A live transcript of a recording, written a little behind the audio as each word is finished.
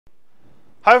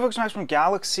Hi folks, Max from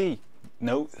Galaxy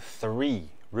Note 3,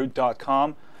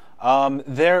 root.com.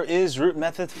 There is root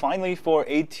method finally for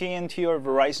AT&T or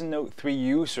Verizon Note 3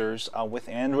 users with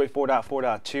Android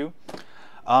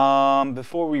 4.4.2.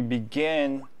 Before we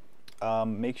begin,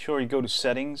 make sure you go to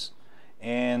settings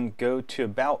and go to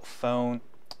about phone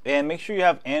and make sure you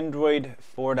have Android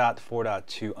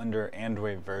 4.4.2 under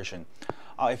Android version.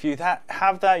 If you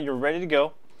have that, you're ready to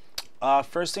go.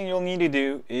 First thing you'll need to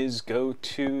do is go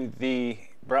to the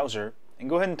browser and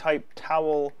go ahead and type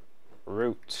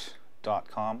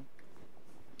towelroot.com.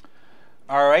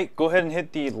 Alright, go ahead and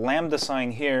hit the lambda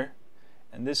sign here,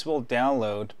 and this will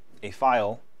download a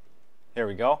file. Here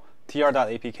we go,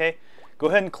 tr.apk. Go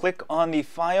ahead and click on the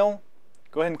file,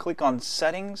 go ahead and click on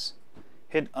settings,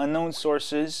 hit unknown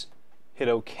sources, hit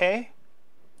OK,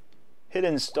 hit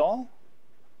install,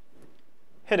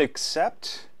 hit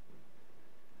accept.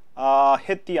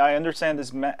 Hit the I understand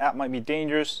this app might be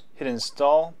dangerous, hit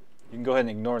install. You can go ahead and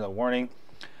ignore the warning.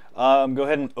 Go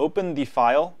ahead and open the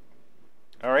file.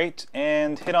 Alright,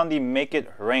 and hit on the make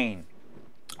it rain.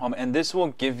 And this will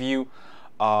give you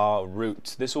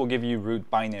root. This will give you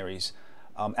root binaries.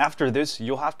 After this,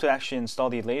 you'll have to actually install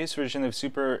the latest version of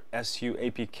superuser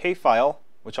APK file,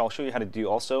 which I'll show you how to do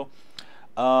also.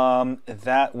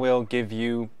 That will give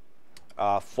you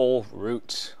full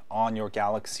root on your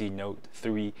Galaxy Note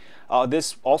 3.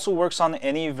 This also works on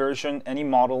any version, any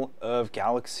model of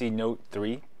Galaxy Note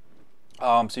 3.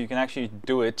 So you can actually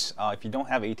do it if you don't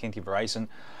have AT&T Verizon.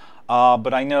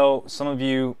 But I know some of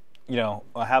you,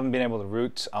 haven't been able to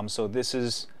root. So this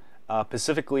is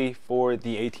specifically for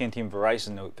the AT&T and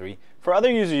Verizon Note 3. For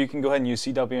other users, you can go ahead and use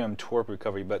CWM TWRP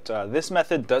recovery. But this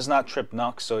method does not trip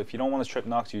knox. So if you don't want to trip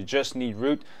knox, you just need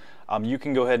root. You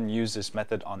can go ahead and use this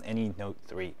method on any Note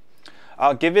 3.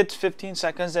 Give it 15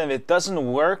 seconds, and if it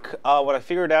doesn't work, what I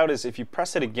figured out is if you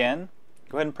press it again,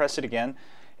 go ahead and press it again,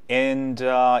 and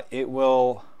it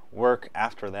will work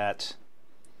after that.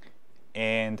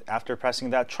 And after pressing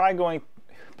that, try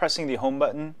pressing the home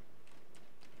button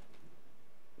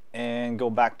and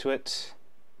go back to it.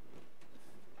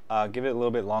 Give it a little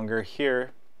bit longer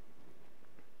here,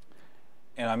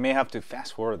 and I may have to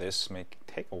fast forward this, may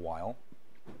take a while.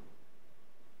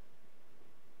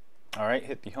 Alright,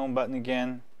 hit the home button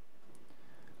again.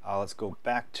 Let's go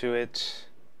back to it.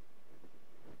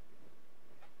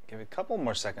 Give it a couple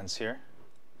more seconds here.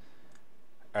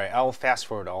 Alright, I'll fast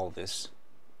forward all of this.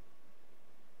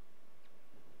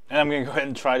 And I'm going to go ahead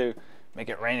and try to make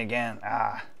it rain again.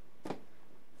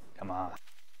 Come on.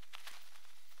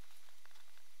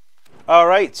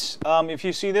 Alright, if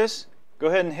you see this, go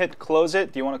ahead and hit close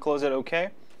it. Do you want to close it?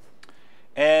 Okay.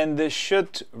 And this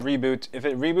should reboot. If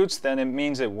it reboots, then it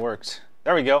means it worked.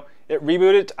 There we go. It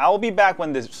rebooted. I'll be back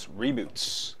when this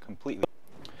reboots completely.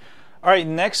 Alright,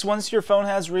 next, once your phone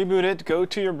has rebooted, go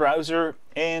to your browser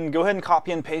and go ahead and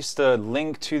copy and paste the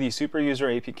link to the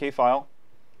superuser APK file.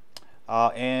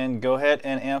 And go ahead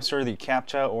and answer the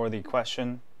CAPTCHA or the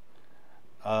question.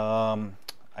 I'm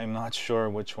not sure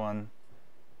which one.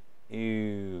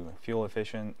 Fuel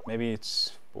efficient. Maybe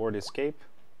it's Ford Escape.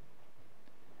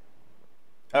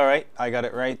 Alright, I got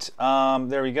it right.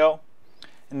 There we go.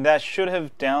 And that should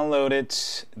have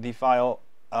downloaded the file.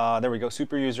 There we go,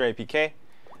 superuser APK.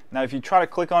 Now if you try to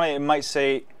click on it, it might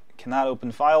say cannot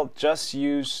open file. Just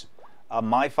use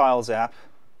My Files app.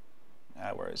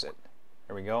 Where is it?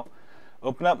 There we go.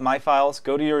 Open up My Files,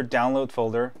 go to your download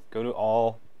folder, go to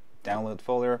all download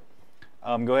folder.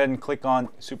 Go ahead and click on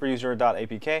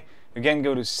superuser.apk. Again,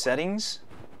 go to settings.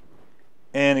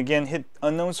 And again, hit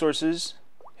unknown sources,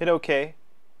 hit OK.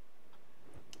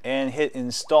 And hit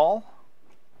install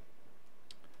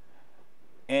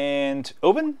and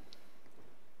open.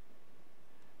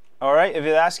 Alright, if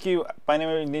it asks you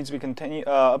binary needs to be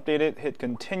updated, hit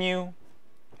continue,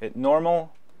 hit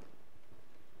normal.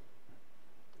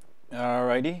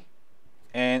 Alrighty,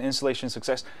 and installation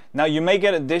success. Now you may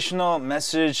get additional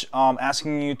message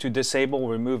asking you to disable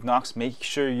remove knox. Make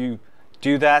sure you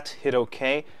do that, hit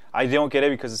OK. I don't get it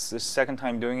because it's the second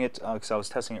time doing it because I was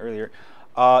testing it earlier.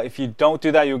 If you don't do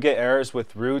that, you'll get errors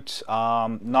with root.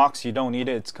 Knox, you don't need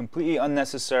it. It's completely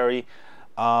unnecessary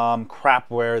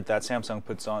crapware that Samsung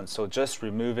puts on. So just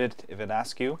remove it if it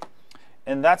asks you.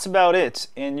 And that's about it.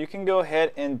 And you can go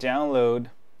ahead and download.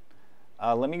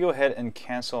 Let me go ahead and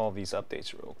cancel all these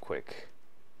updates real quick.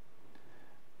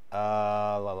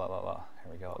 Here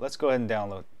we go. Let's go ahead and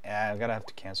download. I'm going to have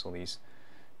to cancel these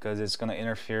because it's going to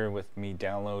interfere with me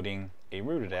downloading a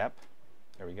rooted app.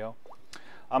 There we go.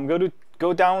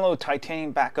 Go download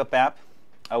Titanium Backup app,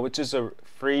 which is a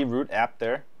free root app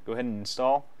there. Go ahead and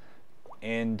install.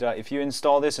 And if you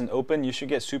install this and open, you should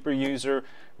get superuser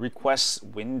requests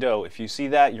window. If you see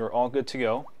that, you're all good to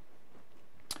go.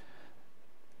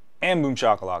 And boom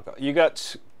shakalaka, you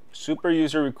got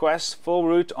superuser requests, full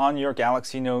root on your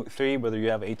Galaxy Note 3, whether you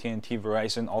have AT&T,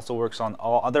 Verizon. Also works on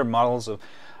all other models of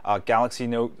Galaxy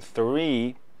Note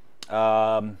 3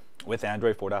 with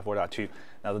Android 4.4.2.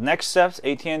 Now the next steps,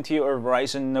 AT&T or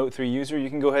Verizon Note 3 user, you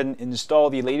can go ahead and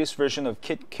install the latest version of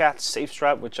KitKat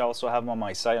SafeStrap, which I also have on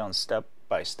my site on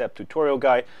step-by-step tutorial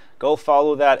guide. Go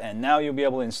follow that, and now you'll be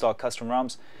able to install custom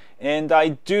ROMs. And I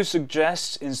do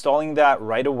suggest installing that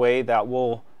right away. That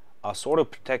will sort of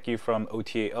protect you from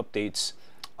OTA updates.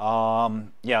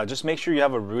 Yeah, just make sure you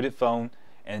have a rooted phone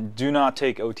and do not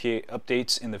take OTA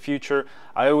updates in the future.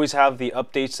 I always have the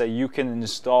updates that you can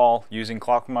install using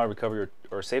ClockMod Recovery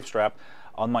or SafeStrap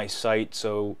on my site,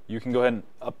 so you can go ahead and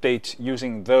update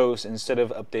using those instead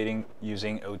of updating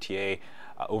using OTA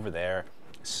over there.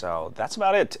 So that's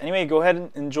about it. Anyway, go ahead and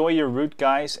enjoy your root,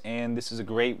 guys, and this is a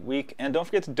great week. And don't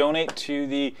forget to donate to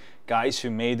the guys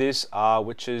who made this,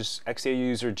 which is XA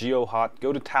user GeoHot.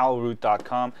 Go to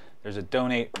talroot.com. There's a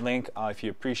donate link if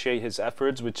you appreciate his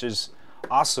efforts, which is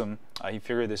awesome. He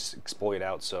figured this exploit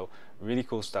out, so really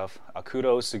cool stuff.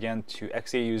 Kudos again to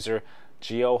XA user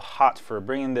GeoHot for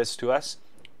bringing this to us.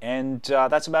 And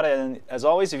that's about it. And as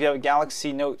always, if you have a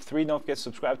Galaxy Note 3, don't forget to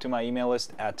subscribe to my email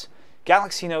list at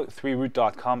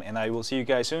galaxynote3root.com, and I will see you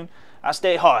guys soon.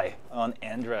 Stay high on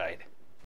Android.